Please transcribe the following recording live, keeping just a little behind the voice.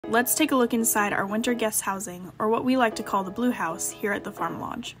let's take a look inside our winter guest housing, or what we like to call the Blue House, here at the Farm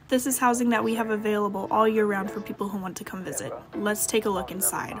Lodge. This is housing that we have available all year round for people who want to come visit. Let's take a look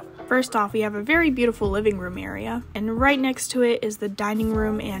inside. First off, we have a very beautiful living room area, and right next to it is the dining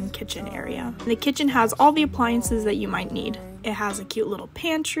room and kitchen area. The kitchen has all the appliances that you might need. It has a cute little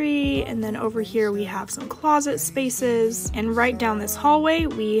pantry, and then over here we have some closet spaces, and right down this hallway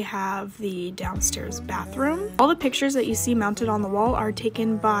we have the downstairs bathroom. All the pictures that you see mounted on the wall are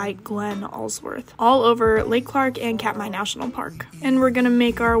taken by Glenn Allsworth, all over Lake Clark and Katmai National Park. And we're gonna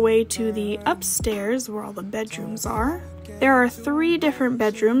make our way to the upstairs where all the bedrooms are. There are 3 different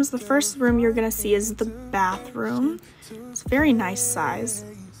bedrooms. The first room you're gonna see is the bathroom. It's a very nice size,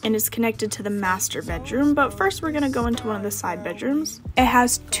 and is connected to the master bedroom, but first we're gonna go into one of the side bedrooms. It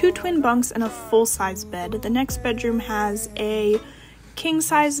has 2 twin bunks and a full-size bed. The next bedroom has a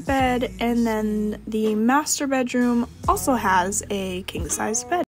king-size bed, and then the master bedroom also has a king-size bed.